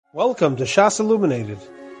Welcome to Shas Illuminated.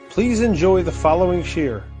 Please enjoy the following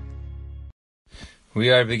shir. We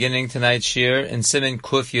are beginning tonight's shir in siman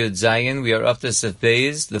Kuf Yud Zayin. We are up to Sif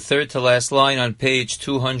Beis, the third to last line on page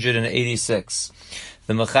 286.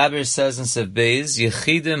 The Mechaber says in Sif Beis,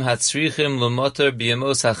 Yechidim hatzrichim l'motor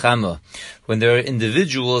b'yamos hachama. When there are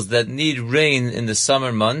individuals that need rain in the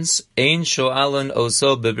summer months, ein sho'alon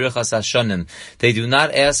oso b'birchas hashanim. They do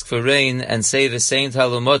not ask for rain and say v'sein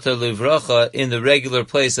ta'lumotor livracha in the regular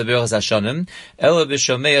place of birchas hashanim. Ela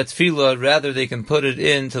b'shomei tefillah, rather they can put it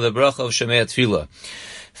into the bracha of shomei tefillah.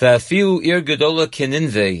 V'afilu ir gedola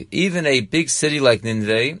keninvei, even a big city like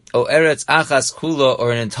Ninveh, o eretz achas kula,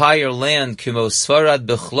 or an entire land, kumo Sfarad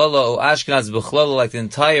b'chlala, o Ashkenaz b'chlala, like the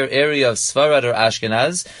entire area of Sfarad or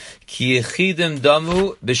Ashkenaz, ki yechidim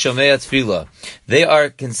damu b'shomei tefillah. They are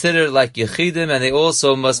considered like yechidim, and they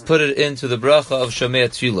also must put it into the bracha of shomei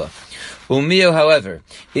tefillah. Umio, however,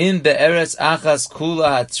 in be'eretz achas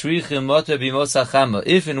kula hatzrichim motor b'mos hachama,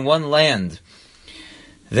 if in one land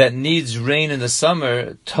that needs rain in the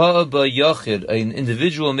summer, ta'aba yochid, an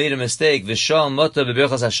individual made a mistake, v'shal mota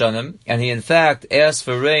b'birchas hashanim, and he in fact asked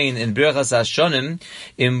for rain in birchas hashanim,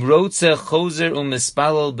 imrotze chozer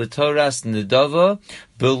u'mispalal b'toras nedava,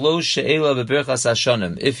 below she'ela b'birchas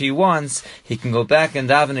hashanim. If he wants, he can go back and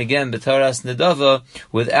daven again b'toras nedava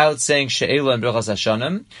without saying she'ela in birchas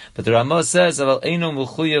hashanim. But the Ramah says, aval eino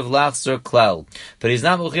muchuyev lachzor klal. But he's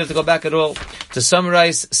not muchuyev to go back at all. To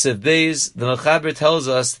summarize Sif Beis, the Mechaber tells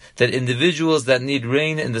us that individuals that need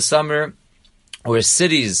rain in the summer, or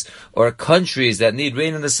cities or countries that need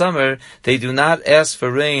rain in the summer, they do not ask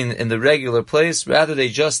for rain in the regular place, rather they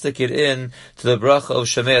just stick it in to the bracha of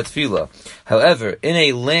shomei tefillah. However, in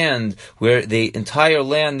a land where the entire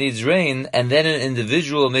land needs rain, and then an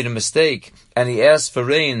individual made a mistake, and he asked for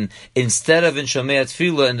rain instead of in shomei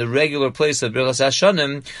tefillah in the regular place of birchas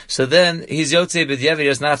hashanim, so then he's yotzei b'diavad, he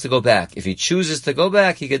does not have to go back. If he chooses to go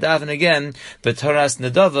back, he could daven again, but taras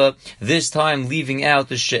nedava, this time leaving out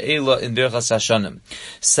the she'ela in birchas hashanim.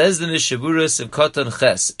 Says the Mishaburas of Koton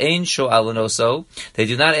Ches, Ein Sho'alon Oso, they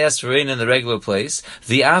do not ask for rain in the regular place.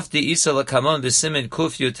 The Afdi Isa Lakamon B'Simin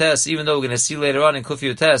Kuf Yotes, even though we're going to see later on in Kuf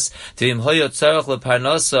Yotes, T'vim Hoyo Tzarech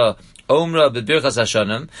LeParnasa, Omra b'birchas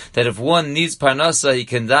hashanim, that if one needs parnasa, he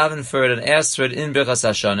can daven for it and ask for it in birchas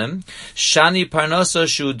hashanim. Shani parnasa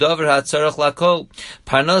shu davar hatzarech lakol.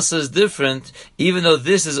 Parnasa is different, even though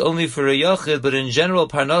this is only for a yachid, but in general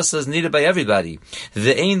parnasa is needed by everybody.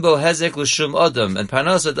 Ve'ein bo hezek l'shum adam, and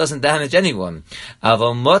parnasa doesn't damage anyone.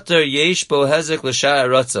 Aval motor yesh bo hezek l'shar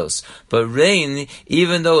aratzos. But rain,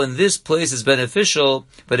 even though in this place is beneficial,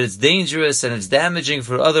 but it's dangerous and it's damaging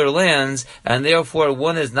for other lands, and therefore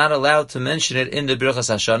one is not allowed to mention it in the birchas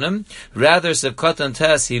hashanim. Rather, Sevkatan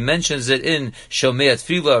Tes, he mentions it in shomei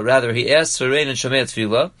tefillah. Rather, he asks for rain in shomei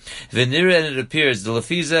tefillah. V'nira, and it appears the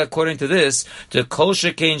lefiza, according to this, the kol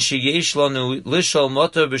shekein sheyesh lanu lishol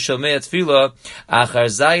motor b'shomei tefillah achar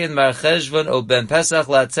zayin mar cheshvan o ben pesach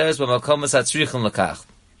la'atzeres b'makomas hatzrichim lakach.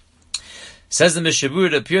 Says the Mishabur,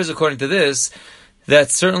 it appears according to this that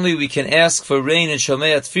certainly we can ask for rain in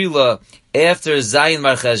shomei tefillah after Zayin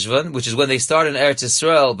Mar Cheshvan, which is when they start in Eretz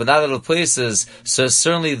Yisrael, but not other places, so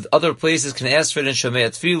certainly other places can ask for it in Shomei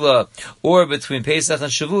Tefillah, or between Pesach and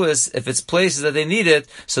Shavuos, if it's places that they need it,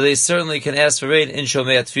 so they certainly can ask for rain in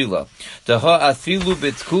Shomei Tefillah. The Ha'afilu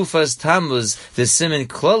B'Tkufas Tammuz, the siman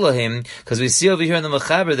Klolahim, because we see over here in the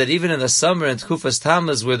Mechaber that even in the summer in Tkufas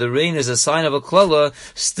Tammuz, where the rain is a sign of a Klolah,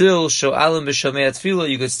 still Sho'alim B'Shomei Tefillah,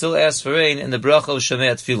 you could still ask for rain in the bracha of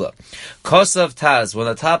Shomei Tefillah. Kosav Taz, when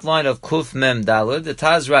the top line of Kuf Mem Dalad, the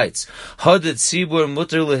Taz writes, Hadid Tzibur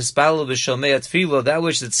Mutter Lehispalu B'Shomei Tefillah, that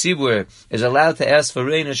which the Tzibur is allowed to ask for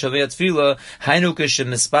rain in Shomei Tefillah, Hainuka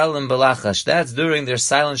Shemispalim Balachash, that's during their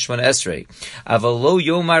silent Shemona Esrei. Avalo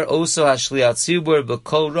Yomar Oso Hashliat Tzibur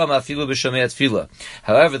B'Kol Ram Afilu B'Shomei Tefillah.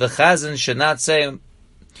 However, the Chazan should not say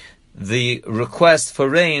the request for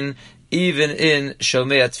rain even in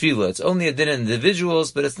Shomei Tefillah. It's only a din in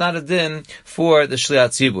individuals, but it's not a din for the Shliat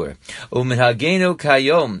Tzibur. U'minhagenu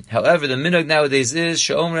kayom. However, the minhag nowadays is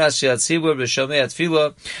She'omer Shliat Tzibur b'Shomei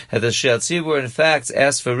Tefillah, that the Shliat Tzibur in fact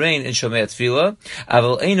asks for rain in Shomei Tefillah.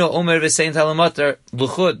 Aval eino omer v'sein talamatar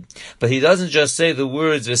l'chud. But he doesn't just say the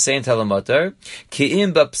words v'sein talamatar.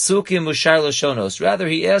 Ki'im b'psukim u'shar l'shonos. Rather,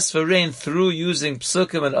 he asks for rain through using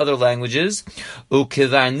psukim and other languages.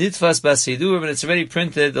 U'kivar nitfas b'sidur, and it's already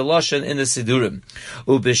printed, the lashon in the Sidurim.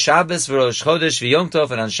 Ubishabbos v'Rosh Chodesh v'Yom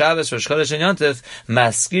Tov, and on Shabbos, Rosh Chodesh and Yom Tov,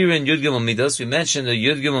 maskirin Yud Gimel Midos. We mentioned the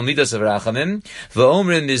Yud Gimel Midos of Rachamim.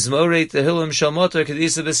 V'omrim Mizmorei Tehillim Shalmotor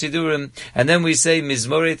Kedisa b'Sidurim, and then we say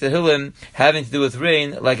Mizmorei Tehillim having to do with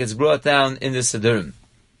rain, like it's brought down in the Sidurim.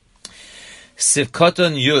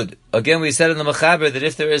 Sivkoton Yud. Again, we said in the Mechaber that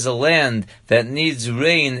if there is a land that needs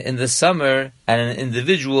rain in the summer, and an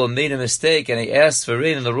individual made a mistake and he asked for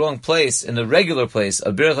rain in the wrong place, in the regular place,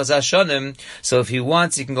 a Birchas Hashanim, so if he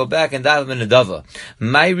wants, he can go back and daven in Nedava.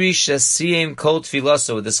 Mayri Shasiyim Kol Tefillah.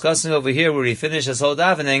 So we're discussing over here where he finished his whole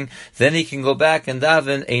davening, then he can go back and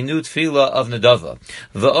daven a new Tefillah of Nedava.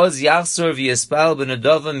 V'oz Yachsor V'Yispal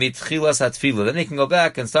B'Nedava Mitchilas HaTefillah. Then he can go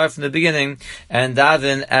back and start from the beginning and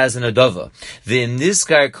daven as a Nedava. V'im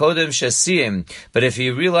Niskar Kodem Shasiyim. But if he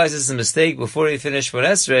realizes a mistake before he finished Shmon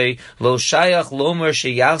Esrei, Lo Shayach Lomer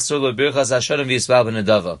Sheyachsor Lo Birchas Hashanim V'Yispal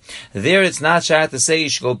B'Nedava. There it's not shayach to say you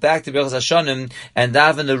should go back to Birchas Hashanim and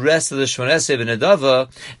daven the rest of the Shmon Esrei B'Nedava,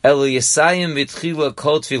 Elo Yisayim V'Tchila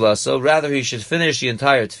Kol Tefillah. So rather he should finish the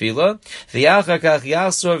entire Tefillah. V'Yachar Kach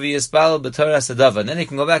Yachsor V'Yispal B'Toras Nedava. And then he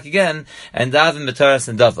can go back again and daven B'Toras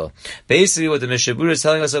Nedava. Basically what the Mishabur is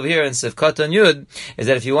telling us over here in Sivkat on Yud is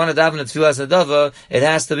that if you want to daven a Tefillah Nedava, it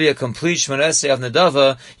has to be a complete Shmon Esrei of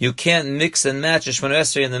Nedava. You can't mix and match a Shmon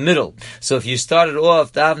Esrei in the middle. So if you started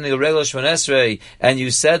off davening a regular Shmon Esrei and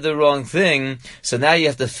you said the wrong thing, so now you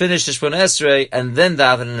have to finish the Shmon Esrei and then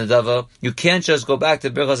daven in Nedava. You can't just go back to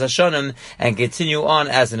Birchas Hashanim and continue on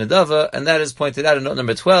as a Nedava, and that is pointed out in note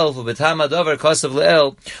number 12.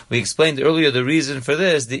 We explained earlier the reason for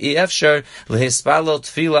this. The Efshar lehispalot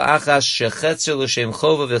tefillah achas shechetzir l'shem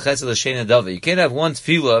chova v'chetzir l'shem Nedava. You can't have one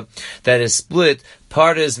tefillah that is split.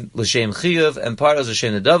 Part is l'shem chiyuv and part is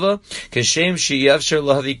l'shem Nedava. Kashem sheyavshar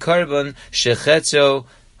lahavi karban shechetzio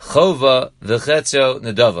chova v'chetzio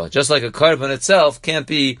Nedava. Just like a karban itself can't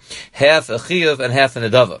be half a chiyuv and half a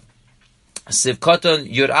Nedava. Sif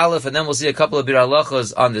Koton Yud Aleph, and then we'll see a couple of Bir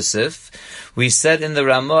Halachos on the Sif. We said in the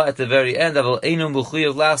Ramah at the very end, if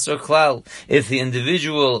the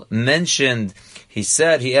individual mentioned, he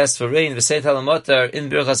said, he asked for rain, v'seit halamotar in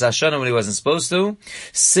Birchas Hashanim when he wasn't supposed to.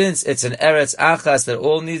 Since it's an Eretz Achas that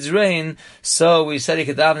all needs rain, so we said he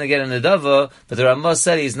could daven again in the Nedava, but the Ramah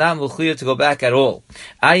said he's not muchiyah to go back at all.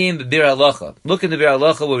 Ayim b'Bir Halacha. Look in the Bir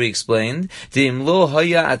Halacha where he explained, D'im lo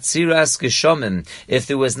hoya atziras geshamim. If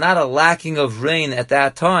there was not a lacking of rain at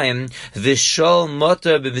that time, v'shol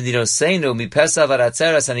motar b'medinoseinu mipesa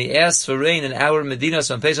v'ratzeras, and he asked for rain in our Medinos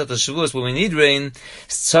from Pesach to Shavuos when we need rain,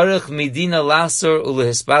 tzarech medina las. He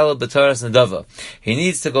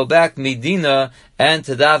needs to go back Medina and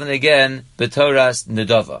to daven again B'Toras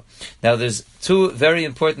Nedava. Now there's two very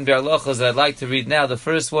important Bir Halachos that I'd like to read now. The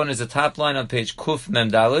first one is the top line on page Kuf Mem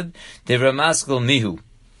Daled, Devramaskal Mihu.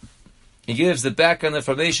 He gives the background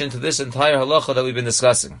information to this entire halacha that we've been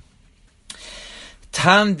discussing.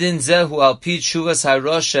 Tam din zehu al pi tshuvas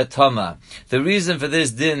harosh tama. The reason for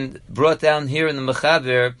this din brought down here in the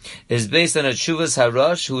Mechaber is based on a tshuvas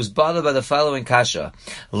harosh who is bothered by the following kasha.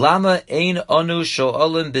 Lama ein onu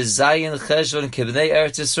sho'olim b'zayin cheshvan kibnei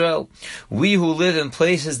Eretz Yisrael. We who live in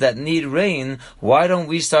places that need rain, why don't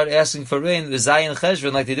we start asking for rain b'zayin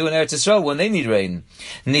cheshvan like they do in Eretz Yisrael when they need rain?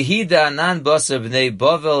 Nihida anan basar b'nei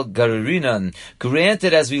bavel garurinan.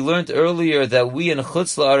 Granted, as we learned earlier, that we in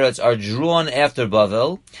Chutz La'aretz are drawn after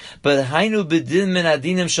Bavel, but hainu b'din min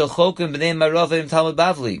adinim shel chokim b'nei maravim Talmud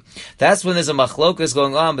Bavli. That's when there's a machlokas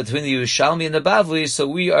going on between the Yerushalmi and the Bavli, so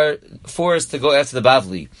we are forced to go after the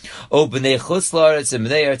Bavli. O b'nei Chutz La'aretz and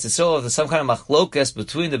b'nei Eretz Yisrael, if there's some kind of machlokas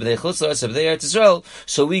between the b'nei Chutz La'aretz and b'nei Eretz Yisrael,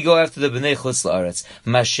 so we go after the b'nei Chutz La'aretz.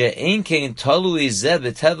 Mashe ein kein talui zeh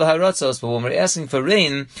b'teva haratzos, but when we're asking for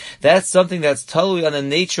rain, that's something that's talui on the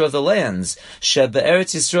nature of the lands. She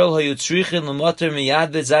b'Eretz Yisrael hayu tzrichin l'moter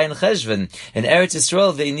miyad b'zayin cheshvan. In Eretz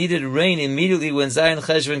Yisrael, they needed rain immediately when Zayin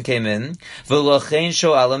Cheshvan came in. V'lochein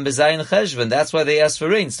sho'alam b'Zayin Cheshvan. That's why they asked for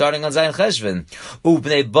rain, starting on Zayin Cheshvan.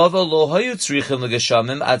 U'bnei Bavel lo hayu tzrichim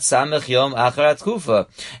l'geshamim ad samech yom achar atkufa.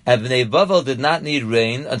 And Bnei Bavel did not need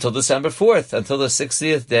rain until December 4th, until the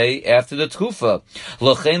 60th day after the Tkufa.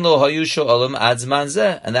 Lochein lo hayu sho'alam ad zman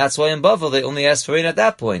zeh. And that's why in Bavel they only asked for rain at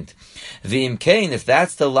that point. V'im kain, if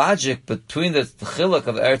that's the logic between the Chelek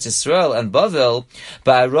of Eretz Yisrael and Bavel,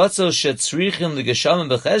 ba'arotzo shetzrichim l'geshamim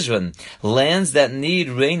b'cheshvan, lands that need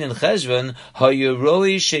rain in Cheshvan,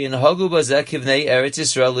 ha'yuroi she'inhagu b'zeh kivnei Eretz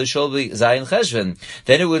Yisrael l'shol b'zayin Cheshvan.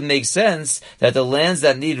 Then it would make sense that the lands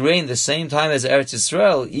that need rain the same time as Eretz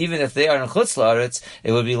Yisrael, even if they are in Chutz La'aretz,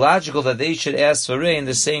 it would be logical that they should ask for rain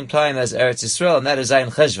the same time as Eretz Yisrael, and that is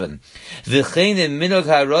Zayin Cheshvan. V'chein im minog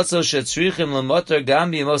ha'arotzo shetzrichim l'motor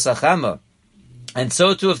gam b'yemos hachama. And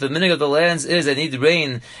so too, if the meaning of the lands is they need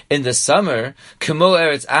rain in the summer, Kemo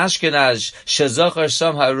Eretz Ashkenaz, Shazachar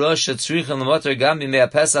Sham HaRosh Shetzrichim L'motor Gam B'mei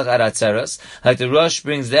HaPesach Ad Atzeres, like the Rosh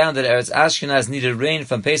brings down that Eretz Ashkenaz needed rain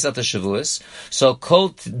from Pesach to Shavuos. So Kol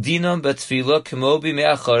Dinam B'Tefillah Kemo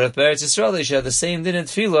B'mei HaCharef B'Eretz Yisrael, they should have the same din in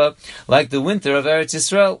Tefillah like the winter of Eretz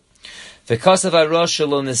Yisrael. Even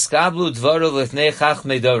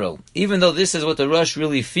though this is what the Rosh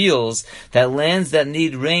really feels, that lands that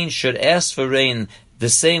need rain should ask for rain the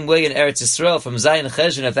same way in Eretz Yisrael from Zayin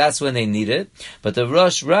Cheshvan if that's when they need it. But the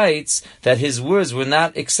Rosh writes that his words were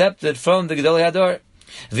not accepted from the Gedolei Hador.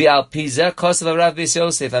 V'al pizeh kosav Rav Beis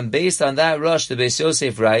Yosef, and based on that Rosh, the Beis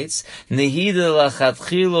Yosef writes, Nehida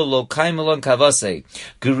lachatchila lo kaimelon kavase.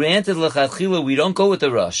 Granted lachatchila, we don't go with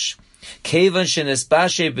the Rosh. Kevan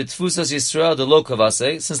shenesbashe b'tfusas Yisrael de lo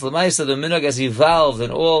kavase. Since Lamaisa the minhag has evolved in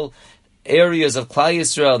all areas of Klal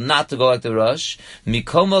Yisrael not to go like the Rosh.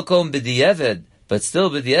 Mikomakom b'di'eved. But still,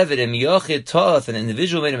 b'di'eved, im yochid to'af, an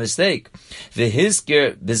individual made a mistake.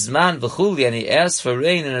 V'hizker bizman v'chuli, and he asked for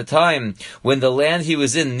rain in a time when the land he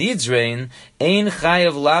was in needs rain. Ein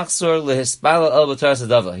chayav lachzor lehispala el b'taras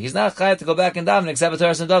hadava. He's not chayav to go back and daven except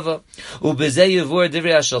b'taras hadava. U'bezei yivur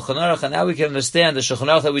divrei ha-Shulchan Aruch, and now we can understand the Shulchan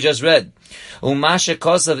Aruch that we just read. U'mashe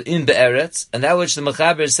kosav in be'eretz, and that which the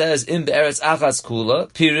Mechaber says in be'eretz achas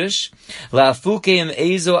kula, pirish, la'afukeim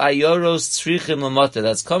ezo ayoros tzrichim l'motah.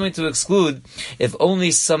 That's coming to exclude if only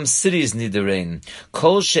some cities need the rain.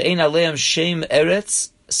 Kol she'ein aleim shem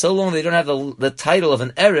eretz, so long they don't have the title of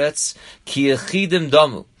an eretz, ki yechidim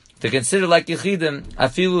damu. They're considered like Yechidim,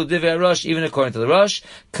 afilu divrei Rosh, even according to the Rosh,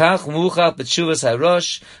 kach muchach b'tshuvas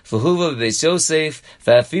ha-Rosh, v'huva b'beis Yosef,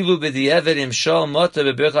 v'afilu b'di'eved im shal mota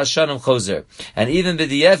b'berchas shanim chozer. And even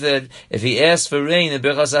b'di'eved, if he asks for rain in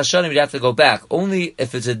berchas hashanim, he'd have to go back, only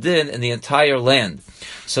if it's a din in the entire land.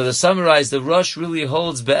 So to summarize, the Rosh really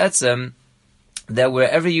holds be'etzem, that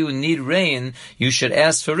wherever you need rain, you should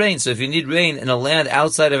ask for rain. So if you need rain in a land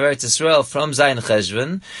outside of Eretz Yisrael from Zayin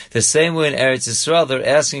Cheshvan, the same way in Eretz Yisrael they're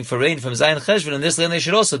asking for rain from Zayin Cheshvan, in this land they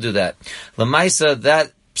should also do that. Lamaisa,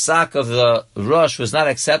 that psak of the Rosh was not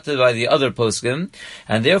accepted by the other poskim,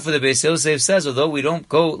 and therefore the Beis Yosef says, although we don't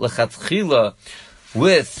go lechatchila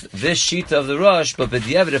with this sheet of the Rosh, but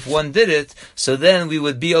b'di'eved, if one did it, so then we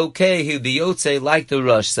would be okay, he would be yotzei like the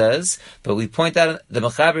Rosh says, but we point out, the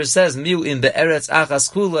Mechaber says, miu in be'eretz achas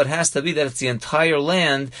kula, it has to be that it's the entire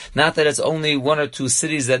land, not that it's only one or two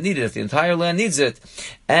cities that need it. If the entire land needs it,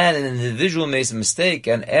 and an individual makes a mistake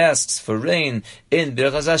and asks for rain in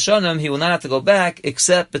Birchas Hashanim, he will not have to go back,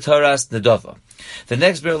 except b'taras nedava. The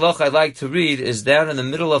next berloch I'd like to read is down in the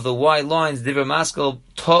middle of the Y lines, Divrei Maskel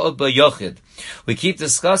To'ah B'Yochid. We keep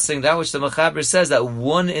discussing that which the Mechaber says, that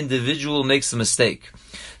one individual makes a mistake.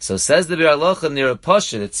 So says the berloch near a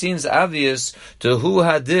Pashut, it seems obvious to who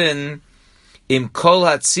hadin im kol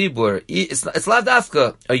hatzibur. It's lav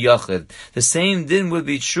dafka a yochid. The same din would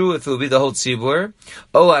be true if it would be the whole tzibur.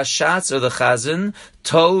 O hashatz or the chazan.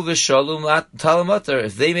 Tov v'shalom talamatar.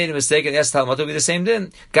 If they made a mistake and asked talamatar, it would be the same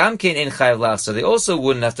din. Gamkein in chayav lachzor. They also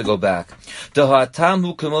wouldn't have to go back. The ha'atam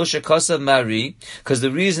hu k'moshe kosav mari. Because the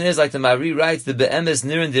reason is, like the Mari writes, the be'emes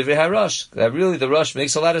nirin divrei harosh. That really the Rosh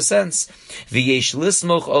makes a lot of sense. V'yesh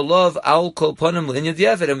lismoch olav al kol ponim l'inyan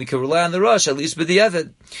di'evet. And we can rely on the Rosh, at least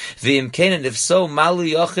b'di'evet. V'im kein, if so,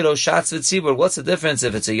 mali yochid o shatz v'tzibur. What's the difference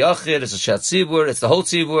if it's a yochid, it's a shatz tzibur, it's the whole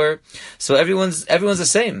tzibur? So everyone's the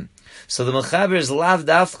same. So the Mechaber is lav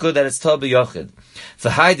dafka that it's Tob Yochid.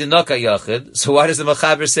 V'hai denoka Yochid. So why does the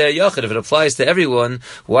Mechaber say a Yochid? If it applies to everyone,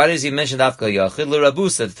 why does he mention dafka Yochid?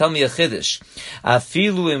 L'Rabusa, to tell me a Chiddush.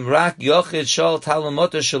 Afilu imrak Yochid shal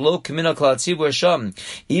talamoto shalo k'mina klal tzibur sham.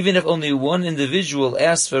 Even if only one individual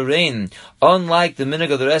asks for rain, unlike the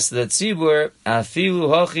minhag of the rest of the tzibur, afilu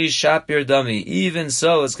hochi shapir dami. Even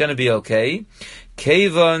so, it's going to be okay.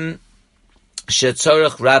 Kevan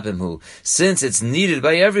since it's needed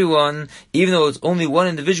by everyone, even though it's only one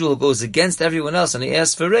individual who goes against everyone else and he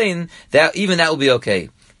asks for rain, that will be okay.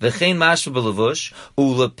 It's a wonder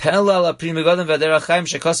on the Pri Megadim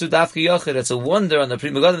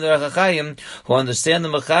Derech HaChaim who understand the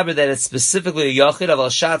Mechaber that it's specifically a Yochid of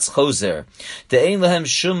Al-Shatz Choser.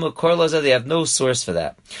 They have no source for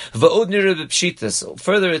that.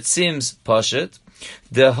 Further, it seems Pashut,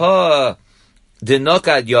 the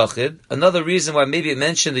Nokad Yochid, another reason why maybe it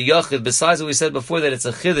mentioned the Yochid, besides what we said before that it's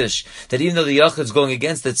a Chiddush, that even though the Yochid is going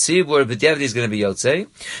against the Tzibur, but B'diavad is going to be Yotzei.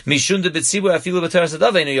 Mishun de B'tzibur afilu b'teras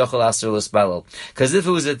hadav einu yochel aser l'spalel. Because if it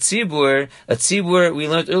was a Tzibur we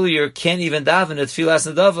learned earlier, can't even daven at Tfilas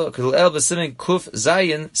Nadava, because el b'simen kuf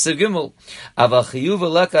zayin segimul. Aval chiyuv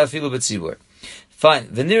leka afilu b'tzibur. Fine.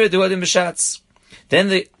 V'nira duadim b'shatz. Then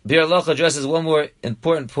the Bir Allah addresses one more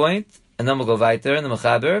important point, and then we'll go weiter in the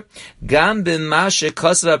Mechaber. Gam b'mashe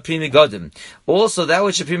kosav Pri Megadim. Also, that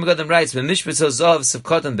which the Pri Megadim writes, b'mishpat hazav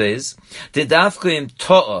sevkotam beis, didafka im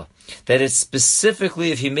to'ah, that it's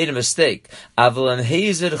specifically if he made a mistake. Aval am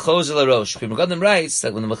hezer chozel arosh. Pri Megadim writes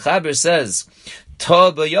that when the Mechaber says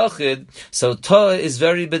Ta b'yachid, so ta is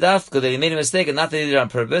very bedafka, that he made a mistake, and not that he did it on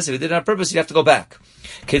purpose. If he did it on purpose, you have to go back.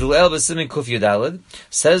 Kedul el b'simin kuf yudalid,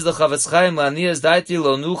 says the Chavetz Chaim, la'niyas daiti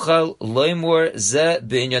lo nuchal loimor ze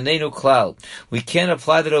b'inyanenu klal. We can't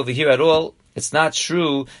apply that over here at all. It's not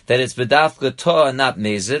true that it's bedafka ta and not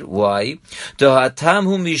mezid. Why?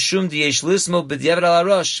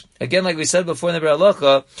 Again, like we said before in the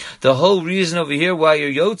Beralacha, the whole reason over here why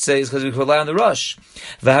you're yotze is because we rely on the rush.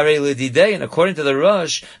 And according to the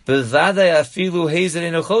rush, even if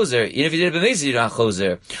you did it b'mezid, you're not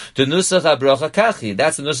choser. The nusach habracha kachi.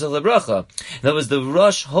 That's the nusach habracha. In other words, the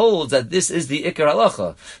rush holds that this is the ikar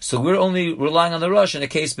halacha. So we're only relying on the rush in a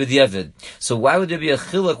case b'diavad. So why would there be a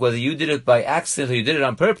chiluk whether you did it by accident or you did it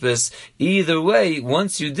on purpose? Either way,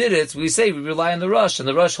 once you did it, we say we rely on the rush, and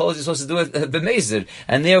the rush holds you're supposed to do it b'mezid,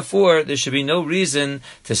 and therefore there should be no reason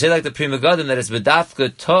to say like the Pri Megadim that it's bedafka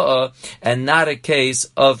ta'a and not a case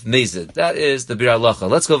of mezid. That is the Bir Halacha.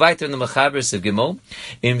 Let's go weiter in the Mechaber Siv Gimel.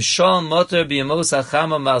 Im shal motor b'yamos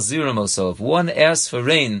hachama malzirum. So if one asks for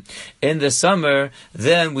rain in the summer,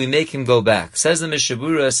 then we make him go back. Says the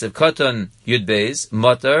Mishabura Siv Katan Yud Beis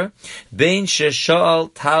motor bein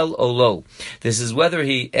sheshal tal olo. This is whether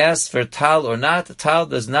he asks for tal or not. Tal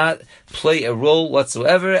does not play a role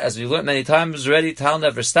whatsoever. As we learned many times already, tal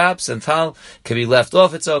never stops, and tal can be left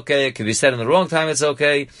off, it's okay. It can be said in the wrong time, it's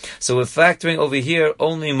okay. So we're factoring over here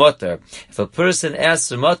only mutter. If a person asks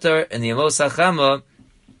for mutter in the Yemos HaChama,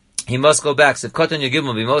 he must go back. Sivkotan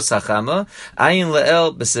Yugimel b'mos hachama, ayin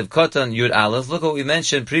le'el b'sivkotan Yud Aleph. Look what we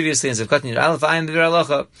mentioned previously in Sivkotan Yud Aleph. Ayin b'Bir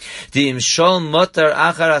Halacha. Di'im shol motar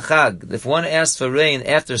achar achag. If one asks for rain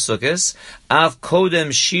after Sukkot, av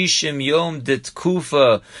kodem shishim yom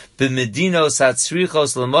ditkufa b'medinos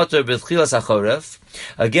hatzrichos l'motar b'tchilas hachoref.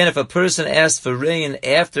 Again, if a person asks for rain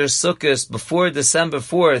after Sukkot before December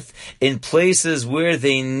 4th in places where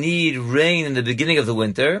they need rain in the beginning of the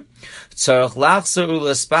winter, he would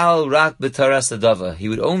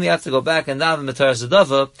only have to go back and daven b'taras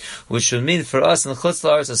adava, which would mean for us in Chutz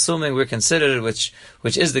La'aretz, assuming we're considered, which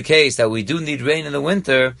is the case, that we do need rain in the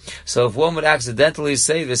winter. So if one would accidentally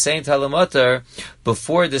say the same talamatar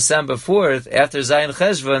before December 4th, after Zayin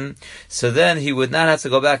Cheshvan, so then he would not have to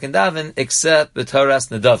go back and daven except b'taras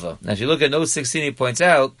nadava. Now if you look at note 16, he points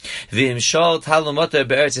out, V'im shol talamatar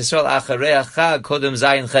be'eretz Yisrael acharei achag kodem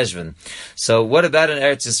Zayin Cheshvan. So what about in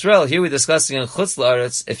Eretz Yisrael? Here we're discussing in Chutz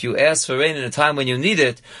La'aretz, if you ask for rain in a time when you need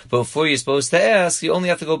it, before you're supposed to ask, you only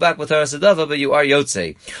have to go back with Taras Adava, but you are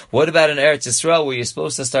Yotzei. What about in Eretz Yisrael, where you're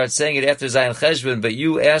supposed to start saying it after Zayin Cheshvan, but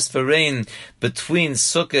you asked for rain between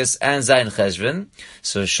Sukkot and Zayin Cheshvan?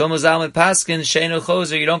 So Shlomo Zalman Paskin, Sheinu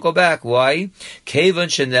Choser, you don't go back. Why? Kevan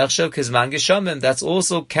Shenechshav Kizman Geshamim. That's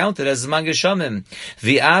also counted as Zman Geshamim.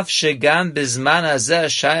 V'af shegam bizman hazeh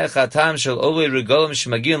shayach hatam shel olei regolim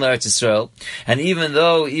shemagin l'Eretz Yisrael. And even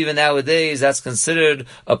though, even nowadays, that's considered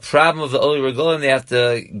a problem of the olei regolim, they have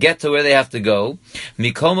to get to where they have to go.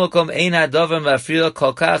 Mikomokom ein hadavar mafrila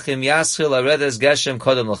kol kach im yaschil aredes geshem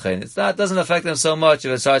kodem l'chein. It doesn't affect them so much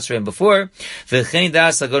if it starts raining before. V'chein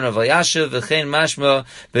das agon of vayashiv, v'chein mashma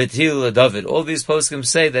b'til David. All these poskim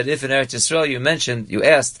say that if in Eretz Yisrael you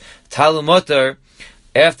asked talumotar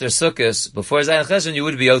after Sukkot before Zayin Cheshvan, you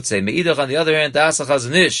would be Yotzei. Me'idach, on the other hand, das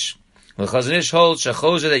chazanish. The Chazanish holds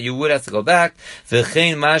shachozer that you would have to go back.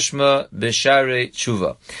 V'chein mashma b'sharei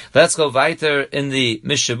tshuva. Let's go weiter in the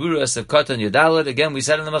Mishabura of Katan Yudalad. Again, we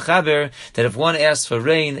said in the Mechaber that if one asks for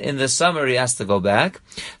rain in the summer, he has to go back.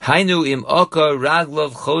 Hainu im oka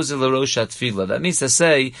raglov chozer l'rosh Tefillah. That means to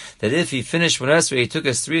say that if he finished Shmon Esrei, he took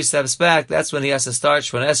us 3 steps back, that's when he has to start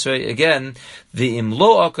Shmon Esrei again. The im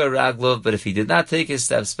lo oka raglov, but if he did not take his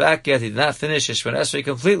steps back yet, he did not finish his Shmon Esrei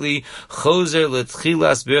completely, chozer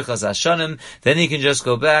l'tchilas birchas Hashem. Then he can just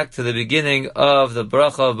go back to the beginning of the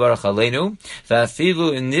bracha of Baruch Aleinu.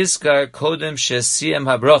 V'afilu in niskar kodem shesiyem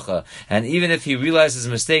habracha. And even if he realized his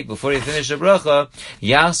mistake before he finished the bracha,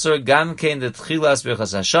 yasor gamkein the tchilas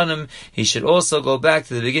birchas Hashanim. He should also go back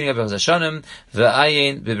to the beginning of birchas Hashanim.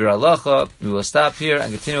 V'ayin b'bir halacha. We will stop here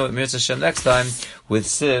and continue with Mirza Hashem next time with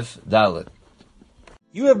Siv Dalet.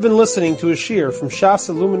 You have been listening to a shiur from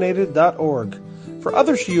shasilluminated.org. For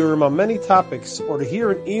other shiurim on many topics, or to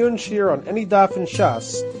hear an Iyun shiur on any daf in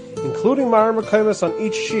Shas, including Mara Mekaymas on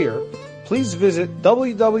each shiur, please visit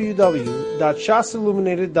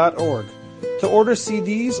www.shasilluminated.org. To order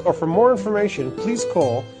CDs or for more information, please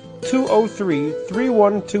call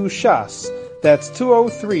 203-312-SHAS. That's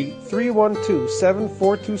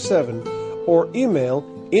 203-312-7427, or email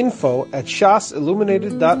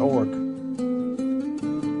info@shasilluminated.org.